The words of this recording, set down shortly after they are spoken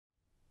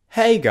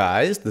Hey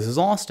guys, this is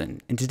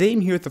Austin, and today I'm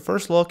here with the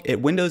first look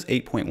at Windows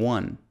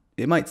 8.1.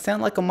 It might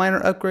sound like a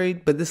minor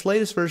upgrade, but this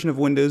latest version of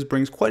Windows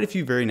brings quite a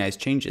few very nice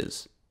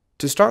changes.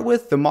 To start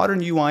with, the modern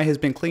UI has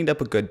been cleaned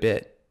up a good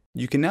bit.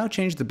 You can now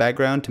change the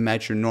background to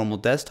match your normal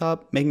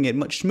desktop, making it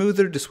much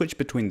smoother to switch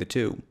between the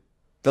two.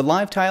 The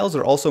live tiles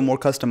are also more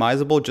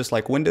customizable just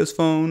like Windows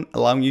Phone,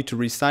 allowing you to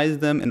resize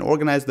them and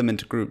organize them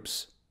into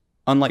groups.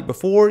 Unlike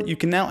before, you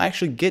can now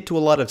actually get to a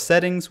lot of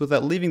settings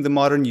without leaving the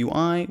modern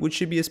UI, which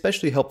should be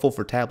especially helpful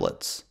for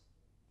tablets.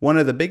 One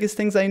of the biggest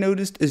things I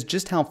noticed is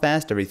just how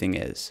fast everything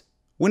is.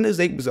 Windows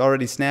 8 was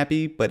already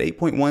snappy, but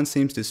 8.1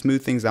 seems to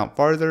smooth things out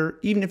farther,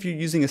 even if you're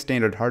using a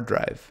standard hard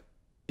drive.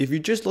 If you're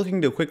just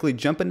looking to quickly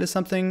jump into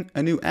something,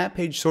 a new app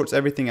page sorts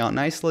everything out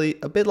nicely,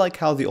 a bit like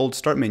how the old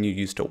start menu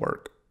used to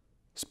work.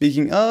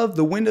 Speaking of,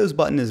 the Windows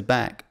button is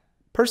back.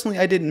 Personally,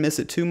 I didn't miss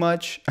it too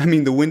much. I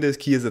mean, the Windows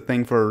key is a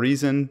thing for a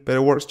reason, but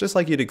it works just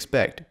like you'd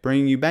expect,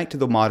 bringing you back to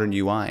the modern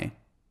UI.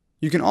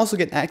 You can also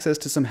get access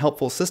to some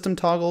helpful system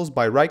toggles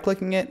by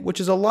right-clicking it, which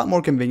is a lot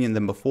more convenient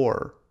than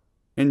before.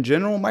 In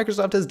general,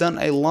 Microsoft has done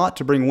a lot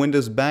to bring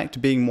Windows back to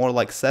being more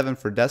like 7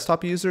 for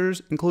desktop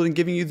users, including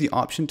giving you the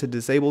option to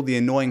disable the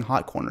annoying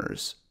hot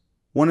corners.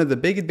 One of the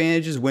big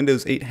advantages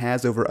Windows 8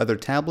 has over other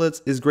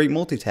tablets is great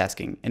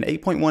multitasking, and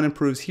 8.1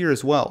 improves here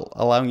as well,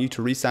 allowing you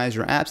to resize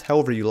your apps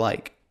however you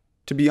like.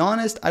 To be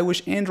honest, I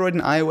wish Android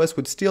and iOS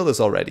would steal this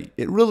already.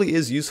 It really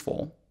is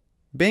useful.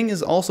 Bing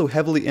is also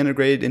heavily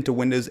integrated into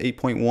Windows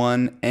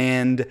 8.1,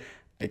 and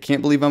I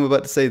can't believe I'm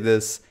about to say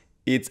this,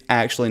 it's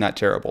actually not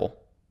terrible.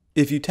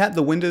 If you tap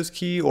the Windows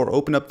key or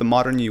open up the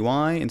modern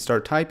UI and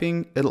start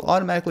typing, it'll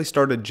automatically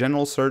start a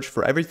general search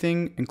for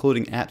everything,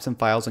 including apps and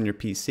files on your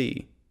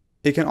PC.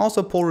 It can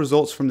also pull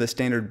results from the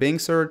standard Bing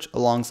search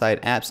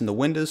alongside apps in the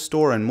Windows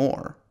Store and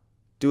more.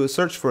 Do a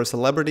search for a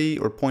celebrity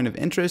or point of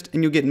interest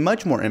and you'll get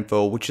much more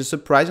info, which is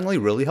surprisingly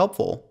really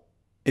helpful.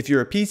 If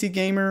you're a PC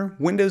gamer,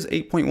 Windows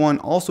 8.1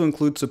 also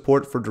includes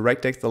support for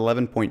DirectX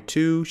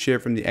 11.2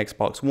 shared from the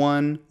Xbox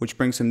One, which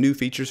brings some new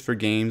features for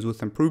games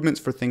with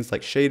improvements for things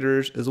like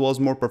shaders as well as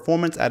more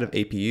performance out of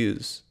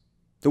APUs.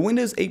 The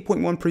Windows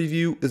 8.1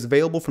 preview is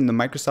available from the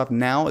Microsoft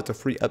Now as a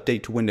free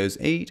update to Windows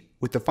 8,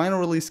 with the final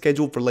release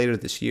scheduled for later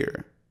this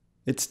year.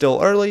 It's still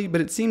early,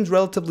 but it seems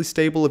relatively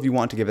stable if you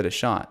want to give it a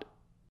shot.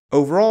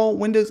 Overall,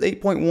 Windows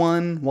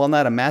 8.1, while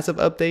not a massive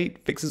update,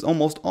 fixes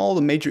almost all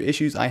the major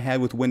issues I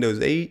had with Windows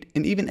 8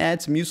 and even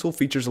adds some useful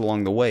features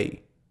along the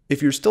way.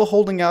 If you're still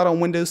holding out on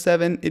Windows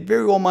 7, it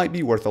very well might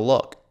be worth a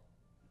look.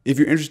 If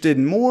you're interested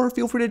in more,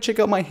 feel free to check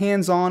out my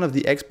hands-on of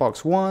the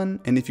Xbox One,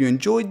 and if you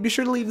enjoyed, be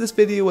sure to leave this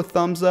video a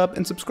thumbs up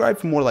and subscribe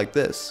for more like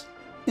this.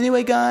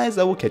 Anyway guys,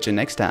 I will catch you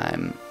next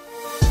time.